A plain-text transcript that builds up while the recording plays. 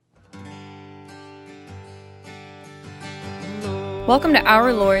Welcome to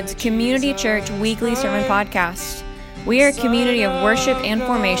Our Lord's Community Church Weekly Sermon Podcast. We are a community of worship and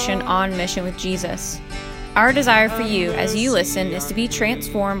formation on mission with Jesus. Our desire for you as you listen is to be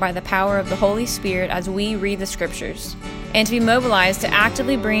transformed by the power of the Holy Spirit as we read the Scriptures, and to be mobilized to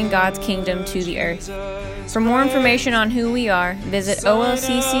actively bring God's kingdom to the earth. For more information on who we are, visit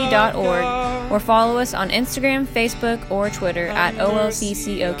olcc.org or follow us on Instagram, Facebook, or Twitter at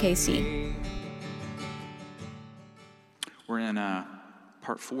OLCCOKC. We're in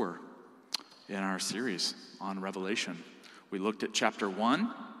part 4 in our series on Revelation. We looked at chapter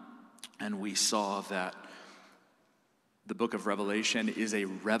 1, and we saw that the book of Revelation is a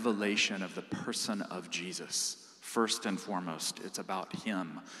revelation of the person of Jesus. First and foremost, it's about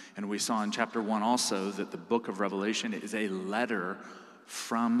him. And we saw in chapter 1 also that the book of Revelation is a letter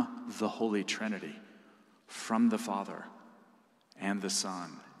from the Holy Trinity, from the Father and the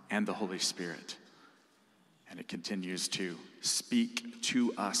Son and the Holy Spirit. And it continues to speak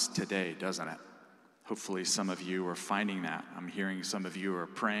to us today, doesn't it? Hopefully some of you are finding that. I'm hearing some of you are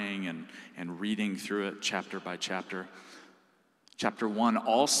praying and reading through it chapter by chapter. Chapter 1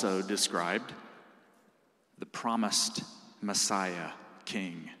 also described the promised Messiah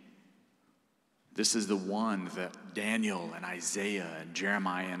King. This is the one that Daniel and Isaiah and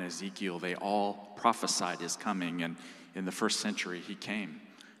Jeremiah and Ezekiel, they all prophesied is coming. And in the first century, he came.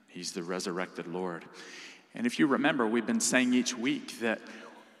 He's the resurrected Lord. And if you remember, we've been saying each week that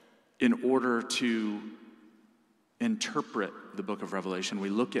in order to interpret the book of Revelation, we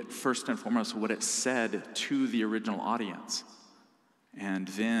look at first and foremost what it said to the original audience. And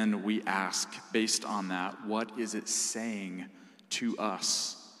then we ask, based on that, what is it saying to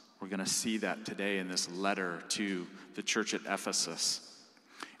us? We're going to see that today in this letter to the church at Ephesus.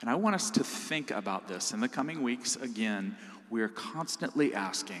 And I want us to think about this. In the coming weeks, again, we are constantly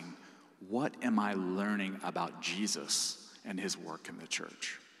asking, what am I learning about Jesus and his work in the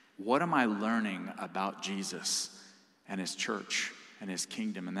church? What am I learning about Jesus and his church and his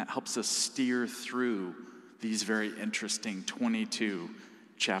kingdom? And that helps us steer through these very interesting 22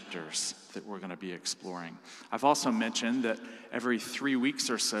 chapters that we're going to be exploring. I've also mentioned that every 3 weeks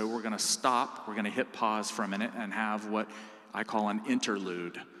or so, we're going to stop, we're going to hit pause for a minute and have what I call an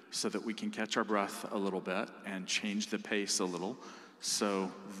interlude so that we can catch our breath a little bit and change the pace a little.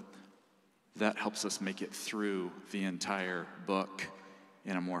 So that helps us make it through the entire book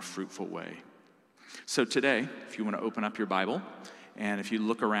in a more fruitful way. So today, if you want to open up your Bible, and if you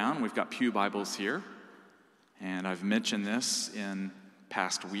look around, we've got pew Bibles here. And I've mentioned this in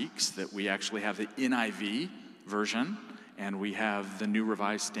past weeks that we actually have the NIV version, and we have the New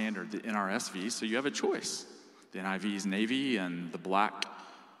Revised Standard, the NRSV, so you have a choice. The NIV is navy, and the black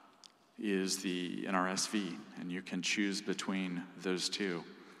is the NRSV, and you can choose between those two.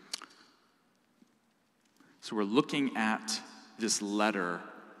 So we're looking at this letter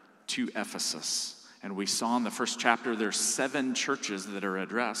to Ephesus. And we saw in the first chapter there's 7 churches that are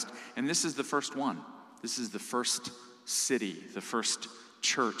addressed. And this is the first one. This is the first city, the first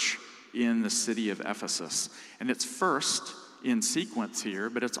church in the city of Ephesus. And it's first in sequence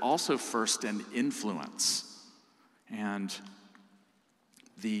here, but it's also first in influence. And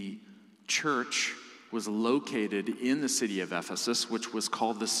the church was located in the city of Ephesus, which was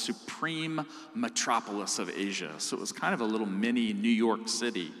called the supreme metropolis of Asia. So it was kind of a little mini New York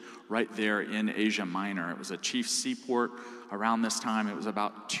City right there in Asia Minor. It was a chief seaport. Around this time, it was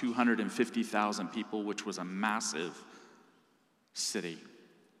about 250,000 people, which was a massive city.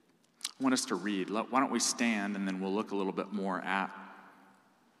 I want us to read. Why don't we stand, and then we'll look a little bit more at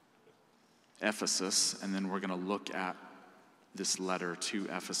Ephesus, and then we're going to look at this letter to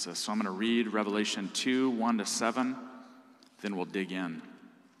Ephesus. So I'm going to read Revelation 2, 1 to 7, then we'll dig in.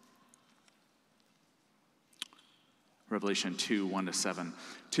 Revelation 2, 1 to 7.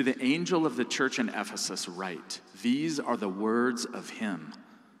 To the angel of the church in Ephesus write, these are the words of him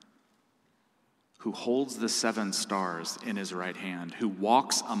who holds the 7 stars in his right hand, who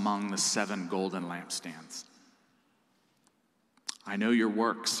walks among the 7 golden lampstands. I know your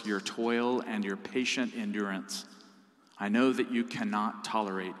works, your toil, and your patient endurance. I know that you cannot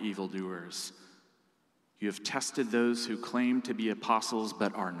tolerate evildoers. You have tested those who claim to be apostles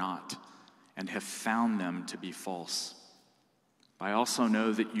but are not, and have found them to be false. I also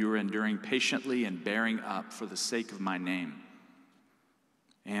know that you are enduring patiently and bearing up for the sake of my name,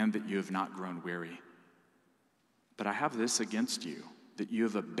 and that you have not grown weary. But I have this against you, that you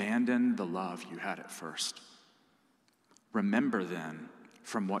have abandoned the love you had at first. Remember then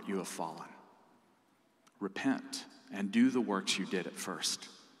from what you have fallen. Repent and do the works you did at first.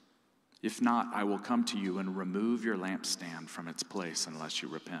 If not, I will come to you and remove your lampstand from its place unless you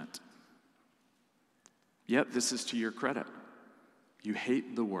repent. Yet this is to your credit. You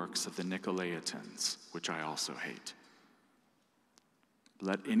hate the works of the Nicolaitans, which I also hate.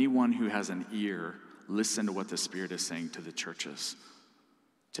 Let anyone who has an ear listen to what the Spirit is saying to the churches.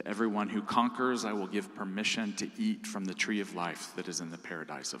 To everyone who conquers, I will give permission to eat from the tree of life that is in the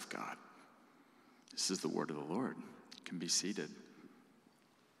paradise of God. This is the word of the Lord. You can be seated.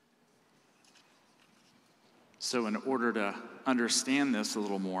 So in order to understand this a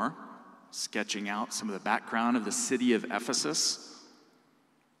little more, sketching out some of the background of the city of Ephesus,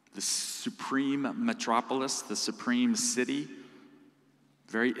 the supreme metropolis, the supreme city.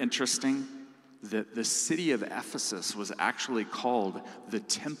 Very interesting that the city of Ephesus was actually called the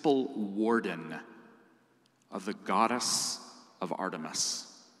temple warden of the goddess of Artemis.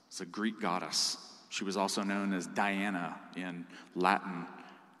 It's a Greek goddess. She was also known as Diana in Latin.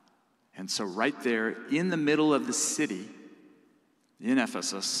 And so right there in the middle of the city in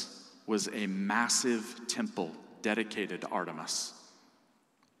Ephesus was a massive temple dedicated to Artemis.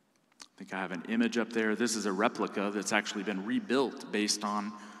 I think I have an image up there. This is a replica that's actually been rebuilt based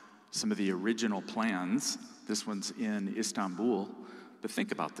on some of the original plans. This one's in Istanbul. But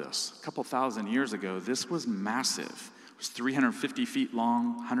think about this. A couple thousand years ago, this was massive. It was 350 feet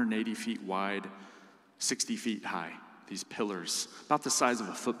long, 180 feet wide, 60 feet high. These pillars, about the size of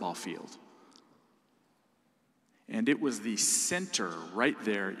a football field. And it was the center right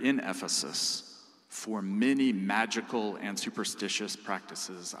there in Ephesus for many magical and superstitious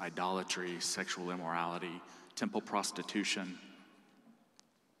practices, idolatry, sexual immorality, temple prostitution.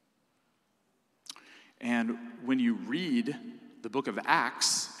 And when you read the book of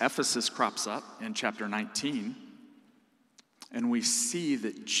Acts, Ephesus crops up in chapter 19, and we see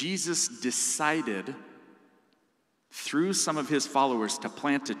that Jesus decided through some of his followers to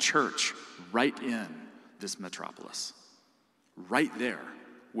plant a church right in this metropolis, right there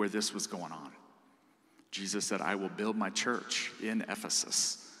where this was going on. Jesus said, I will build my church in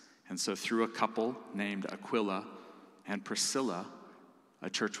Ephesus. And so through a couple named Aquila and Priscilla, a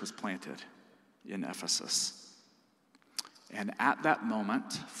church was planted in Ephesus. And at that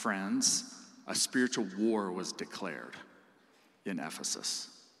moment, friends, a spiritual war was declared in Ephesus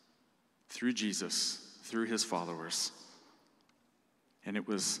through Jesus, through his followers. And it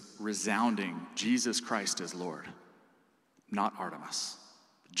was resounding, Jesus Christ is Lord, not Artemis.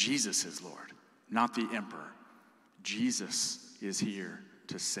 Jesus is Lord, not the emperor. Jesus is here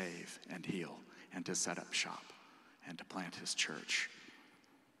to save and heal and to set up shop and to plant his church.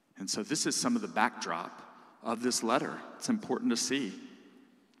 And so this is some of the backdrop of this letter. It's important to see.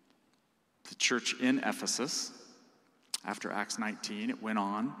 The church in Ephesus, after Acts 19, it went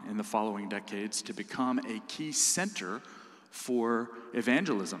on in the following decades to become a key center for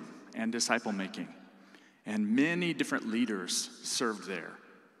evangelism and disciple making. And many different leaders served there.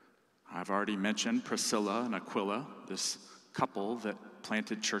 I've already mentioned Priscilla and Aquila, this couple that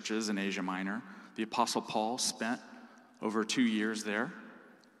planted churches in Asia Minor. The Apostle Paul spent over 2 years there.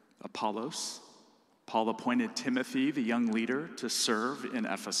 Apollos. Paul appointed Timothy, the young leader, to serve in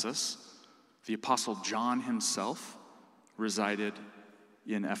Ephesus. The Apostle John himself resided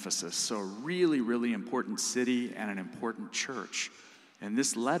in Ephesus. So a really, really important city and an important church. And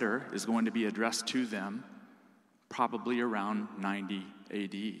this letter is going to be addressed to them probably around 90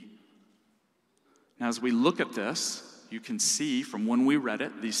 AD. Now, as we look at this, you can see from when we read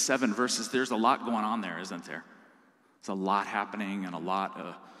it, these 7 verses, there's a lot going on there, isn't there? There's a lot happening and a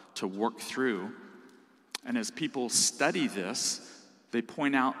lot to work through. And as people study this, they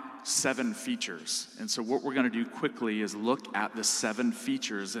point out 7 features. And so what we're going to do quickly is look at the 7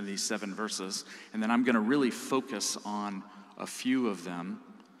 features in these 7 verses. And then I'm going to really focus on a few of them,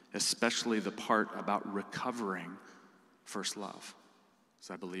 especially the part about recovering first love.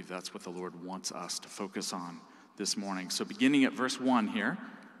 So I believe that's what the Lord wants us to focus on this morning. So beginning at verse 1 here,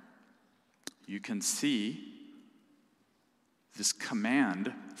 you can see this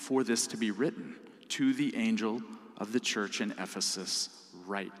command for this to be written to the angel of the church in Ephesus,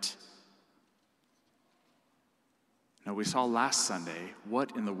 write. Now we saw last Sunday,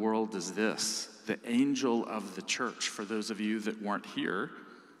 what in the world is this? The angel of the church. For those of you that weren't here,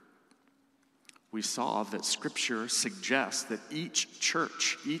 we saw that Scripture suggests that each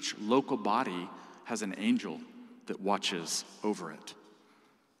church, each local body has an angel that watches over it.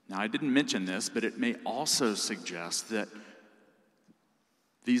 Now, I didn't mention this, but it may also suggest that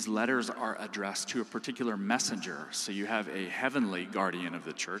these letters are addressed to a particular messenger. So you have a heavenly guardian of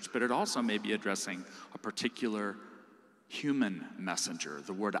the church, but it also may be addressing a particular human messenger.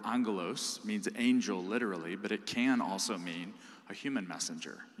 The word angelos means angel literally, but it can also mean a human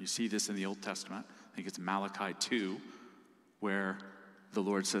messenger. You see this in the Old Testament. I think it's Malachi 2, where the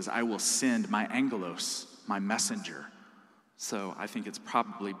Lord says, I will send my angelos, my messenger. So I think it's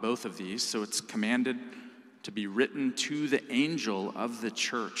probably both of these. So it's commanded to be written to the angel of the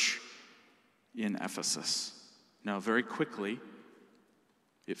church in Ephesus. Now, very quickly,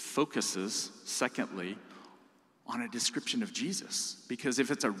 it focuses, secondly, on a description of Jesus. Because if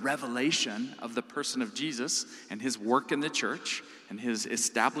it's a revelation of the person of Jesus and his work in the church and his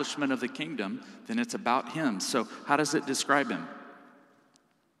establishment of the kingdom, then it's about him. So how does it describe him?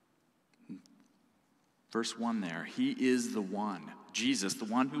 Verse 1 there, he is the one. Jesus, the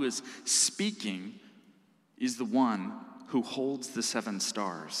one who is speaking, is the one who holds the 7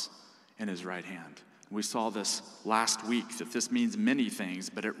 stars in his right hand. We saw this last week, that this means many things,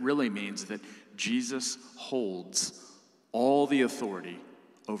 but it really means that Jesus holds all the authority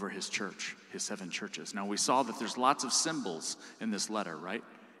over his church, his 7 churches. Now, we saw that there's lots of symbols in this letter, right?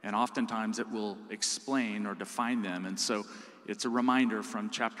 And oftentimes it will explain or define them. And so it's a reminder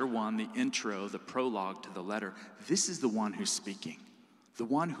from chapter 1, the intro, the prologue to the letter. This is the one who's speaking, the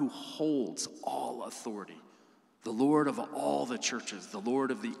one who holds all authority. The Lord of all the churches, the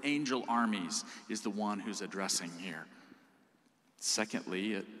Lord of the angel armies, is the one who's addressing here.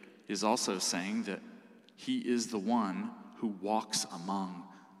 Secondly, it is also saying that he is the one who walks among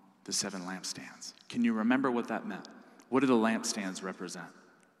the 7 lampstands. Can you remember what that meant? What do the lampstands represent?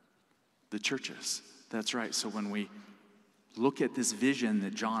 The churches. That's right. So when we look at this vision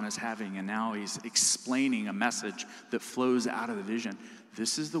that John is having, and now he's explaining a message that flows out of the vision,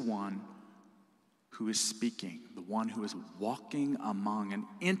 this is the one who is speaking, the one who is walking among and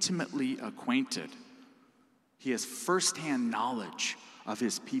intimately acquainted. He has firsthand knowledge of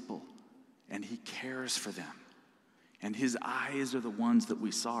his people, and he cares for them. And his eyes are the ones that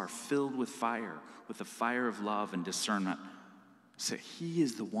we saw are filled with fire, with the fire of love and discernment. So he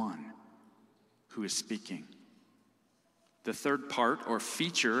is the one who is speaking. The third part or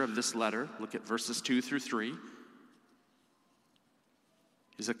feature of this letter, look at verses 2 through 3,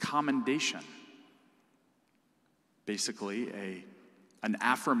 is a commendation. Basically, an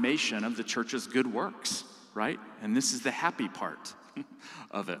affirmation of the church's good works, right? And this is the happy part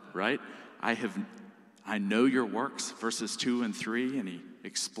of it, right? I know your works, verses 2 and 3, and he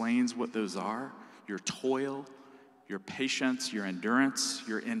explains what those are. Your toil, your patience, your endurance,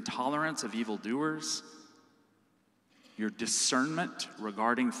 your intolerance of evildoers, your discernment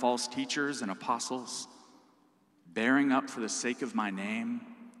regarding false teachers and apostles, bearing up for the sake of my name,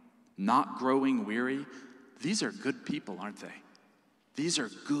 not growing weary. These are good people, aren't they? These are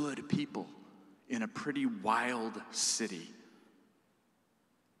good people in a pretty wild city.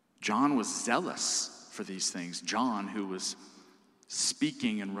 John was zealous for these things. John, who was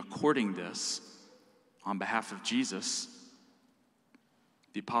speaking and recording this on behalf of Jesus,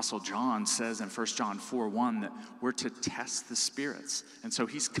 the Apostle John says in 1 John 4:1 that we're to test the spirits. And so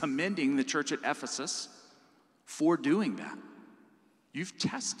he's commending the church at Ephesus for doing that. You've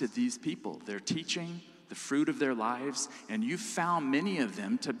tested these people, their teaching, the fruit of their lives, and you've found many of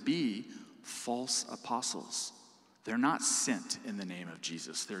them to be false apostles. They're not sent in the name of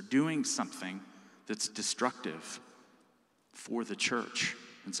Jesus. They're doing something that's destructive for the church.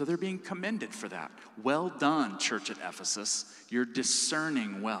 And so they're being commended for that. Well done, church at Ephesus. You're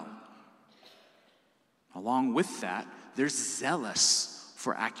discerning well. Along with that, they're zealous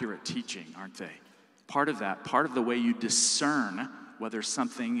for accurate teaching, aren't they? Part of that, part of the way you discern whether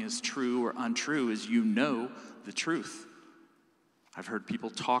something is true or untrue is you know the truth. I've heard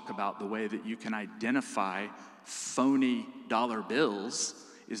people talk about the way that you can identify phony dollar bills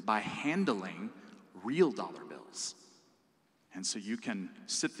is by handling real dollar bills. And so you can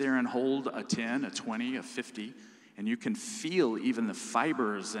sit there and hold a 10, a 20, a 50, and you can feel even the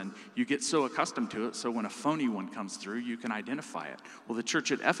fibers, and you get so accustomed to it, so when a phony one comes through, you can identify it. Well, the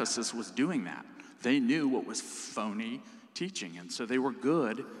church at Ephesus was doing that. They knew what was phony teaching, and so they were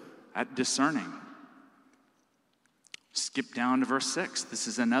good at discerning. Skip down to verse 6. This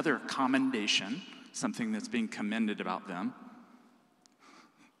is another commendation, something that's being commended about them.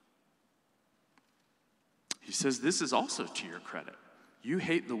 He says, this is also to your credit. You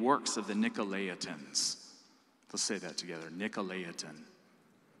hate the works of the Nicolaitans. Let's say that together. Nicolaitan.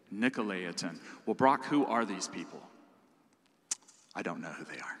 Well, Brock, who are these people? I don't know who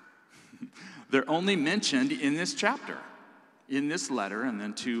they are. They're only mentioned in this chapter, in this letter, and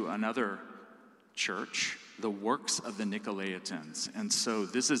then to another church, the works of the Nicolaitans. And so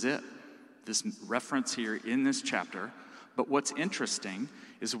this is it, this reference here in this chapter. But what's interesting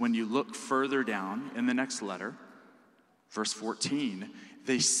is when you look further down in the next letter, verse 14,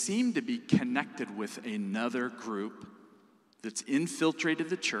 they seem to be connected with another group that's infiltrated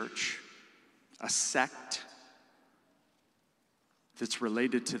the church, a sect that's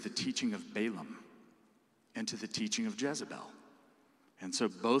related to the teaching of Balaam. and to the teaching of Jezebel. And so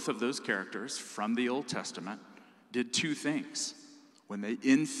both of those characters from the Old Testament did two things. When they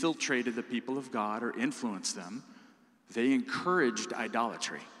infiltrated the people of God or influenced them, they encouraged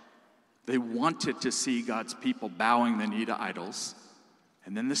idolatry. They wanted to see God's people bowing the knee to idols.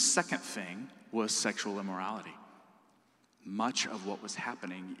 And then the second thing was sexual immorality. Much of what was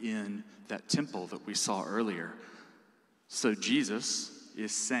happening in that temple that we saw earlier. So Jesus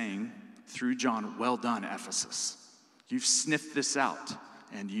is saying through John, well done, Ephesus. You've sniffed this out,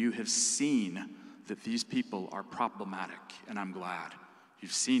 and you have seen that these people are problematic, and I'm glad.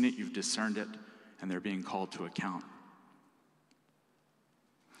 You've seen it, you've discerned it, and they're being called to account.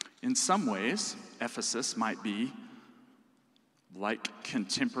 In some ways, Ephesus might be like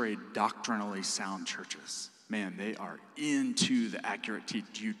contemporary doctrinally sound churches. Man, they are into the accurate teaching.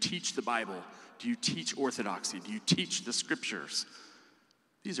 Do you teach the Bible? Do you teach orthodoxy? Do you teach the scriptures?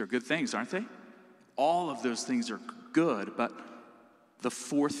 These are good things, aren't they? All of those things are good, but the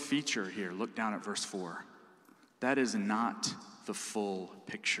fourth feature here, look down at verse 4. That is not the full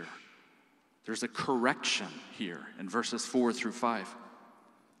picture. There's a correction here in verses 4 through 5.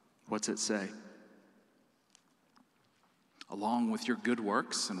 What's it say? Along with your good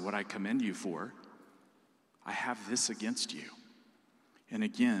works and what I commend you for, I have this against you. And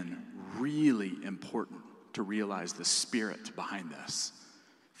again, really important to realize the spirit behind this.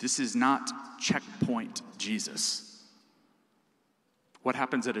 This is not checkpoint Jesus. What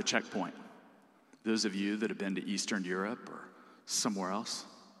happens at a checkpoint? Those of you that have been to Eastern Europe or somewhere else,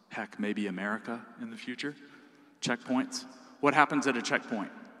 heck, maybe America in the future, checkpoints. What happens at a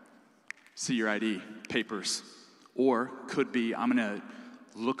checkpoint? See your ID, papers. Or could be, I'm going to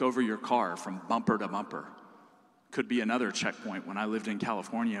look over your car from bumper to bumper. Could be another checkpoint. When I lived in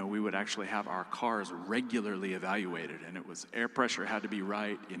California, we would actually have our cars regularly evaluated, and it was air pressure had to be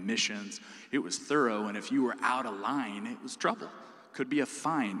right, emissions. It was thorough, and if you were out of line, it was trouble. Could be a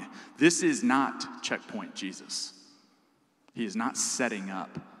fine. This is not checkpoint Jesus. He is not setting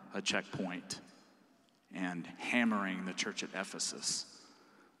up a checkpoint and hammering the church at Ephesus.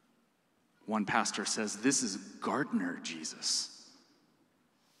 One pastor says, this is gardener Jesus.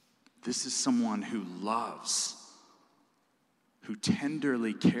 This is someone who loves, who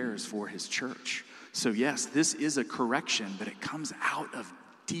tenderly cares for his church. So yes, this is a correction, but it comes out of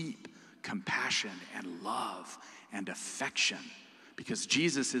deep compassion and love and affection, because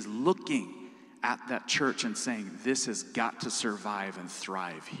Jesus is looking at that church and saying, this has got to survive and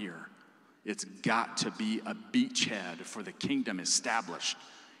thrive here. It's got to be a beachhead for the kingdom established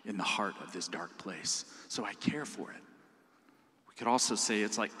in the heart of this dark place. So I care for it. We could also say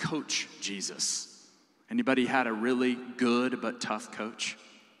it's like Coach Jesus. Anybody had a really good but tough coach?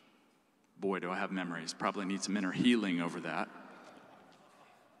 Boy, do I have memories. Probably need some inner healing over that.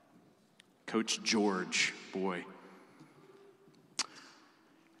 Coach George, boy.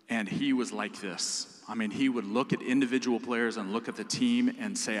 And he was like this. I mean, he would look at individual players and look at the team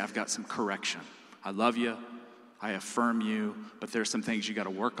and say, I've got some correction. I love you. I affirm you, but there's some things you got to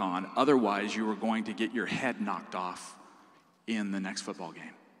work on. Otherwise, you are going to get your head knocked off in the next football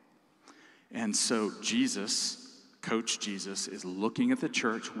game. And so Jesus, Coach Jesus, is looking at the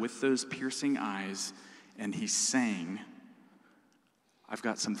church with those piercing eyes, and he's saying, I've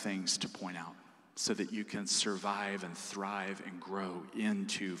got some things to point out so that you can survive and thrive and grow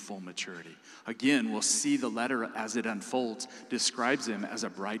into full maturity. Again, we'll see the letter as it unfolds describes him as a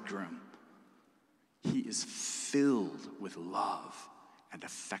bridegroom. He is filled with love and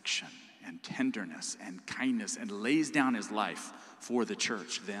affection and tenderness and kindness and lays down his life for the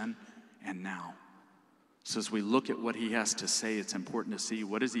church then and now. So as we look at what he has to say, it's important to see,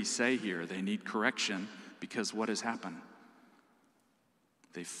 what does he say here? They need correction because what has happened?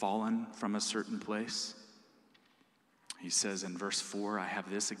 They've fallen from a certain place. He says in verse 4, I have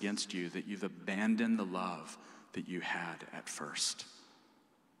this against you, that you've abandoned the love that you had at first.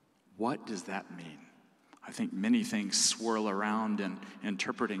 What does that mean? I think many things swirl around in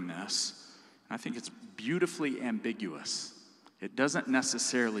interpreting this. I think it's beautifully ambiguous. It doesn't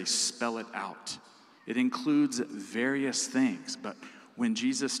necessarily spell it out. It includes various things, but when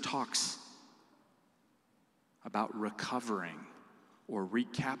Jesus talks about recovering or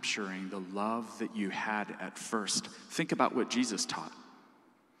recapturing the love that you had at first, think about what Jesus taught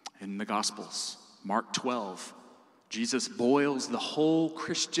in the Gospels. Mark 12, Jesus boils the whole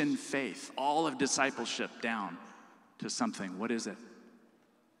Christian faith, all of discipleship, down to something. What is it?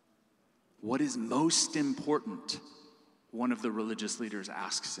 What is most important? One of the religious leaders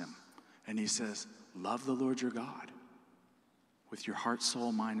asks him, and he says, love the Lord your God with your heart,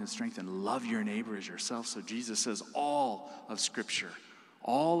 soul, mind, and strength, and love your neighbor as yourself. So Jesus says all of Scripture,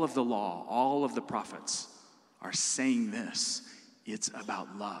 all of the law, all of the prophets are saying this. It's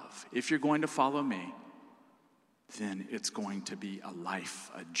about love. If you're going to follow me, then it's going to be a life,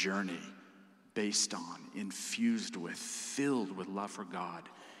 a journey based on, infused with, filled with love for God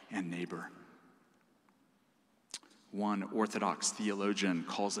and neighbor. One Orthodox theologian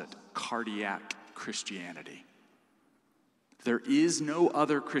calls it cardiac Christianity. There is no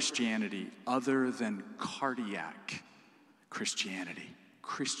other Christianity other than cardiac Christianity.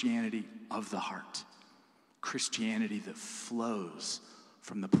 Christianity of the heart. Christianity that flows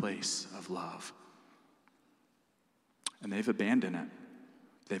from the place of love. And they've abandoned it.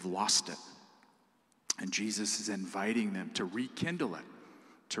 They've lost it. And Jesus is inviting them to rekindle it,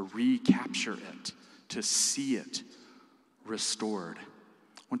 to recapture it, to see it restored.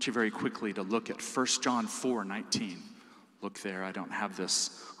 I want you very quickly to look at 1 John 4:19. Look there. I don't have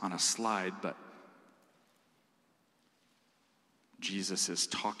this on a slide, but Jesus is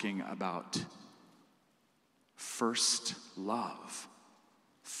talking about first love.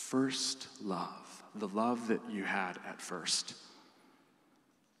 First love. The love that you had at first.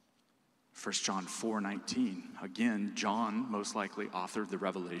 1 John 4:19. Again, John most likely authored the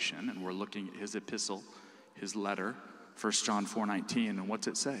Revelation, and we're looking at his epistle, his letter, 1 John 4:19, and what's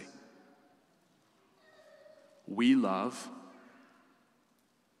it say? We love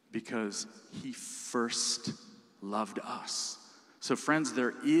because he first loved us. So friends,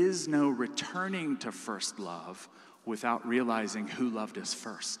 there is no returning to first love without realizing who loved us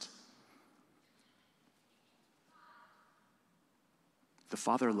first. The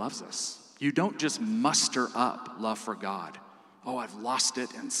Father loves us. You don't just muster up love for God. Oh, I've lost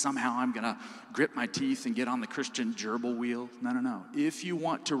it, and somehow I'm going to grit my teeth and get on the Christian gerbil wheel. No. If you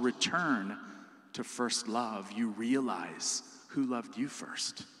want to return to first love, you realize who loved you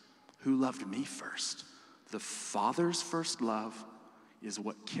first, who loved me first. The Father's first love is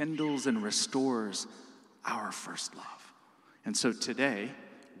what kindles and restores our first love. And so today,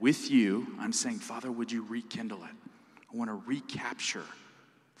 with you, I'm saying, Father, would you rekindle it? I want to recapture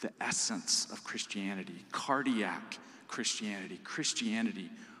the essence of Christianity, cardiac Christianity, Christianity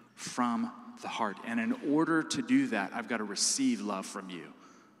from the heart. And in order to do that, I've got to receive love from you.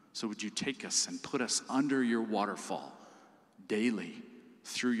 So would you take us and put us under your waterfall daily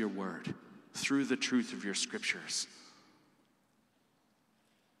through your word, through the truth of your scriptures.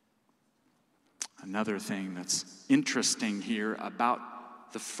 Another thing that's interesting here about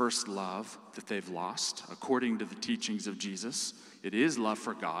the first love that they've lost, according to the teachings of Jesus, it is love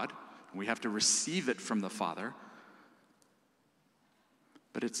for God. We have to receive it from the Father.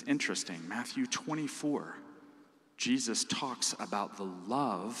 But it's interesting. Matthew 24, Jesus talks about the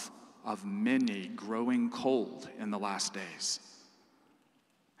love of many growing cold in the last days.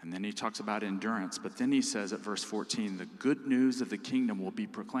 And then he talks about endurance. But then he says at verse 14, the good news of the kingdom will be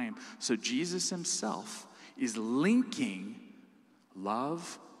proclaimed. So Jesus himself is linking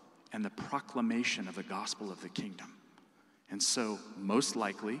love and the proclamation of the gospel of the kingdom. And so most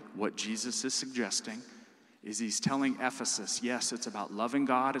likely what Jesus is suggesting is he's telling Ephesus, yes, it's about loving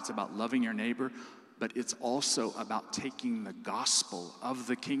God, it's about loving your neighbor, but it's also about taking the gospel of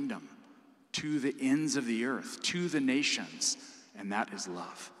the kingdom to the ends of the earth, to the nations, and that is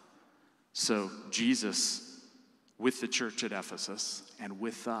love. So Jesus, with the church at Ephesus and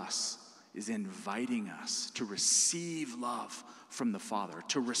with us, is inviting us to receive love from the Father,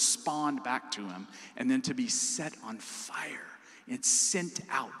 to respond back to him, and then to be set on fire and sent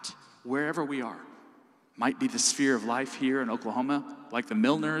out wherever we are. Might be the sphere of life here in Oklahoma, like the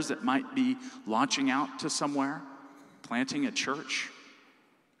Milners that might be launching out to somewhere, planting a church.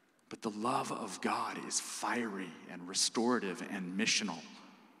 But the love of God is fiery and restorative and missional.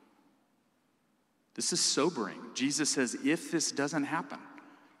 This is sobering. Jesus says, if this doesn't happen,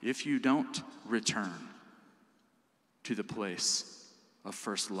 if you don't return to the place of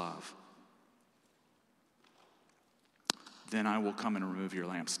first love, then I will come and remove your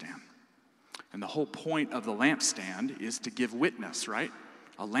lampstand. And the whole point of the lampstand is to give witness, right?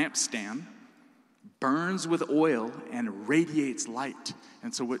 A lampstand burns with oil and radiates light.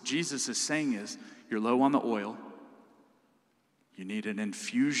 And so what Jesus is saying is, you're low on the oil. You need an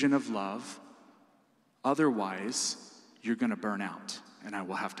infusion of love. Otherwise, you're going to burn out. And I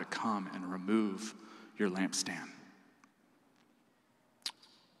will have to come and remove your lampstand.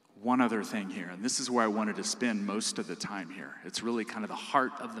 One other thing here, and this is where I wanted to spend most of the time here. It's really kind of the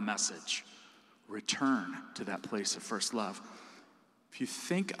heart of the message. Return to that place of first love. If you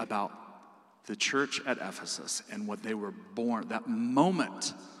think about the church at Ephesus and what they were born, that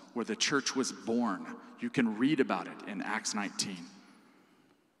moment where the church was born, you can read about it in Acts 19.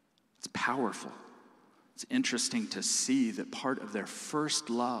 It's powerful. It's interesting to see that part of their first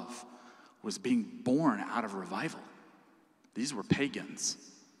love was being born out of revival. These were pagans.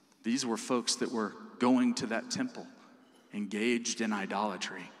 These were folks that were going to that temple, engaged in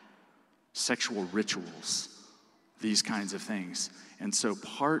idolatry, sexual rituals, these kinds of things. And so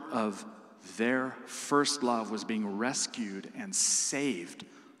part of their first love was being rescued and saved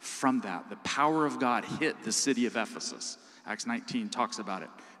from that. The power of God hit the city of Ephesus. Acts 19 talks about it.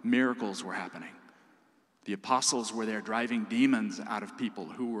 Miracles were happening. The apostles were there driving demons out of people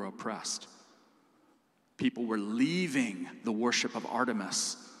who were oppressed. People were leaving the worship of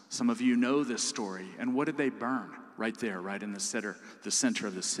Artemis. Some of you know this story. And what did they burn? Right there, right in the center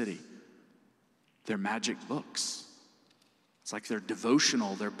of the city. Their magic books. It's like their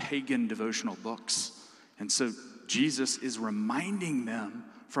pagan devotional books. And so Jesus is reminding them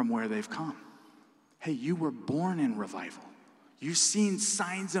from where they've come. Hey, you were born in revival. You've seen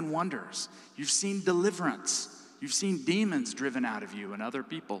signs and wonders. You've seen deliverance. You've seen demons driven out of you and other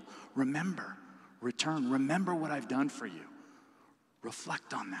people. Remember, return. Remember what I've done for you.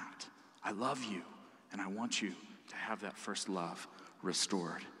 Reflect on that. I love you, and I want you to have that first love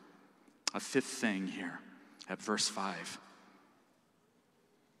restored. A fifth thing here at verse 5.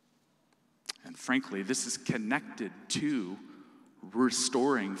 And frankly, this is connected to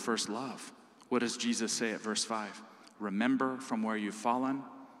restoring first love. What does Jesus say at verse 5? Remember from where you've fallen.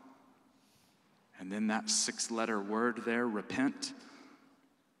 And then that 6-letter word there, repent.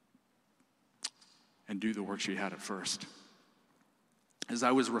 And do the works you had at first. As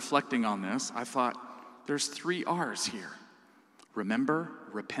I was reflecting on this, I thought there's 3 R's here. Remember,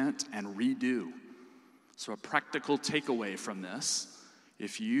 repent, and redo. So a practical takeaway from this,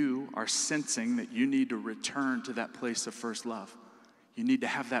 if you are sensing that you need to return to that place of first love, you need to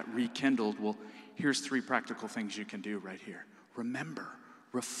have that rekindled, well, here's 3 practical things you can do right here. Remember,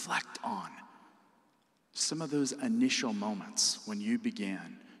 reflect on some of those initial moments when you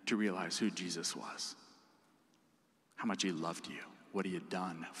began to realize who Jesus was, how much he loved you, what he had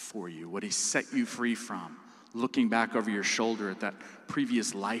done for you, what he set you free from, looking back over your shoulder at that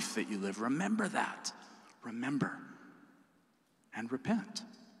previous life that you lived. Remember that. Remember. And repent.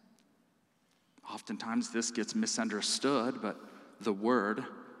 Oftentimes this gets misunderstood, but the word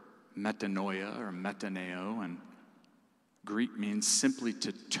metanoia or metaneo in Greek means simply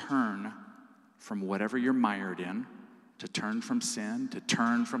to turn from whatever you're mired in, to turn from sin, to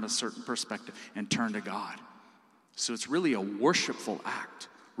turn from a certain perspective, and turn to God. So it's really a worshipful act.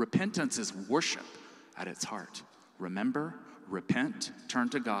 Repentance is worship at its heart. Remember, repent, turn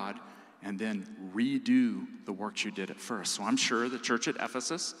to God, and then redo the works you did at first. So I'm sure the church at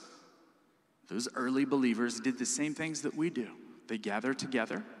Ephesus, those early believers did the same things that we do. They gather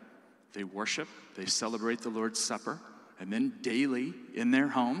together, they worship, they celebrate the Lord's Supper, and then daily in their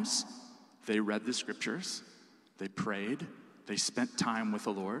homes, they read the scriptures, they prayed, they spent time with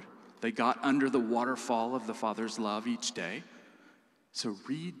the Lord, they got under the waterfall of the Father's love each day. So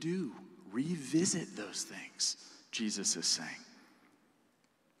revisit those things, Jesus is saying.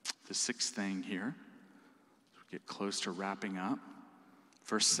 The 6th thing here, as we get close to wrapping up,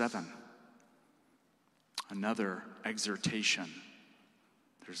 verse 7, another exhortation.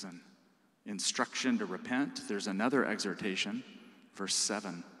 There's an instruction to repent. There's another exhortation, verse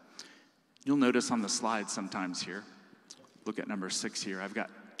 7. You'll notice on the slide sometimes here, look at number 6 here. I've got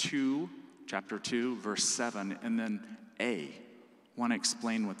 2, chapter 2, verse 7, and then A. I want to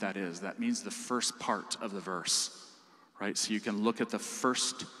explain what that is. That means the first part of the verse, right? So you can look at the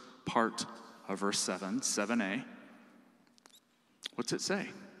first part of verse 7, 7a. What's it say?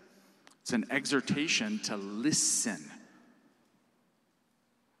 It's an exhortation to listen.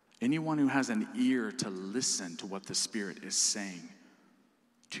 Anyone who has an ear to listen to what the Spirit is saying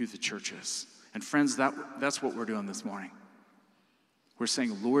to the churches. And friends, that's what we're doing this morning. We're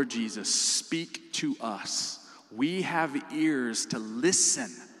saying, Lord Jesus, speak to us. We have ears to listen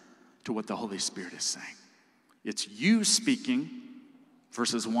to what the Holy Spirit is saying. It's you speaking,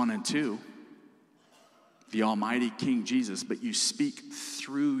 verses 1 and 2, the Almighty King Jesus, but you speak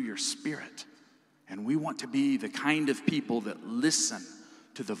through your Spirit. And we want to be the kind of people that listen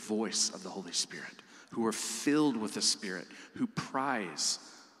to the voice of the Holy Spirit, who are filled with the Spirit, who prize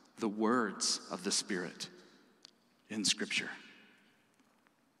the words of the Spirit in Scripture.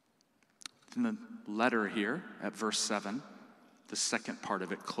 In the letter here at verse 7, the second part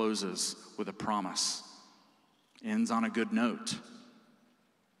of it closes with a promise. Ends on a good note.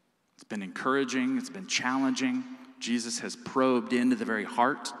 It's been encouraging, it's been challenging. Jesus has probed into the very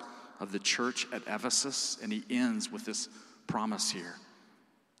heart of the church at Ephesus, and he ends with this promise here.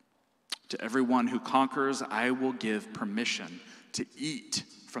 To everyone who conquers, I will give permission to eat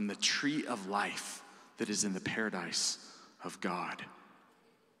from the tree of life that is in the paradise of God.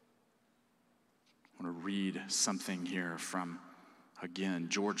 read something here from, again,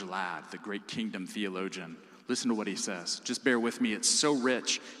 George Ladd, the great kingdom theologian. Listen to what he says. Just bear with me. It's so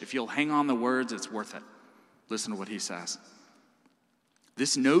rich. If you'll hang on the words, it's worth it. Listen to what he says.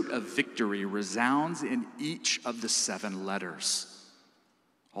 This note of victory resounds in each of the 7 letters.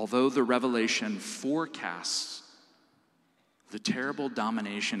 Although the Revelation forecasts the terrible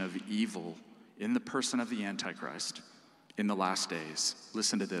domination of evil in the person of the Antichrist in the last days,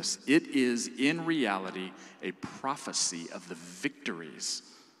 listen to this. It is in reality a prophecy of the victories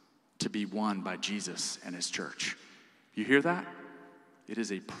to be won by Jesus and his church. You hear that? It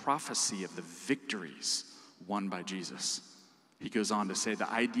is a prophecy of the victories won by Jesus. He goes on to say the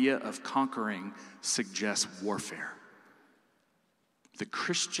idea of conquering suggests warfare. The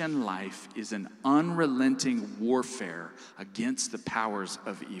Christian life is an unrelenting warfare against the powers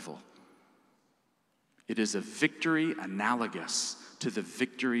of evil. It is a victory analogous to the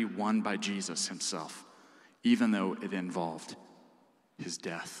victory won by Jesus himself, even though it involved his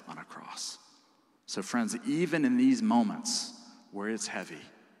death on a cross. So friends, even in these moments where it's heavy,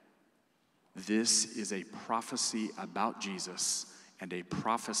 this is a prophecy about Jesus and a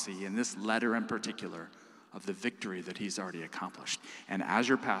prophecy in this letter in particular of the victory that he's already accomplished. And as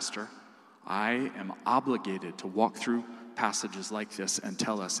your pastor, I am obligated to walk through passages like this and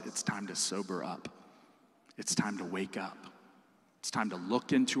tell us it's time to sober up. It's time to wake up. It's time to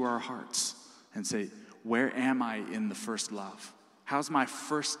look into our hearts and say, where am I in the first love? How's my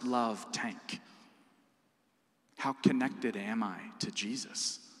first love tank? How connected am I to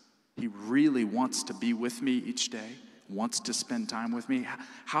Jesus? He really wants to be with me each day, wants to spend time with me.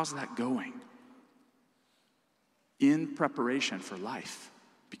 How's that going? In preparation for life.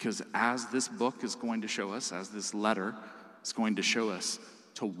 Because as this book is going to show us, as this letter is going to show us,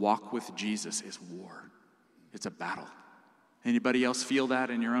 to walk with Jesus is war. It's a battle. Anybody else feel that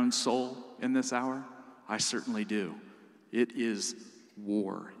in your own soul in this hour? I certainly do. It is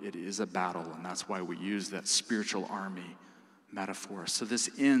war. It is a battle, and that's why we use that spiritual army metaphor. So this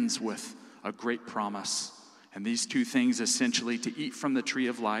ends with a great promise, and these 2 things essentially: to eat from the tree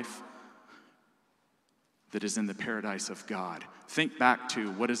of life that is in the paradise of God. Think back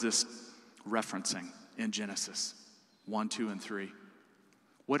to, what is this referencing in Genesis 1, 2, and 3?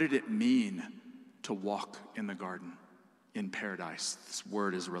 What did it mean to walk in the garden in paradise? This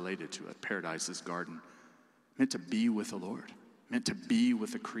word is related to it. Paradise is garden. Meant to be with the Lord. Meant to be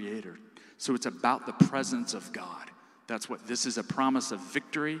with the Creator. So it's about the presence of God. That's what this is, a promise of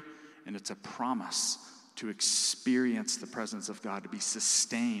victory, and it's a promise to experience the presence of God, to be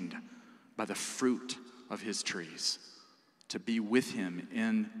sustained by the fruit of his trees, to be with him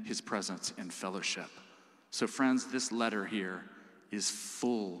in his presence and fellowship. So friends, this letter here is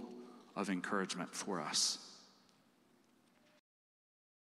full of encouragement for us.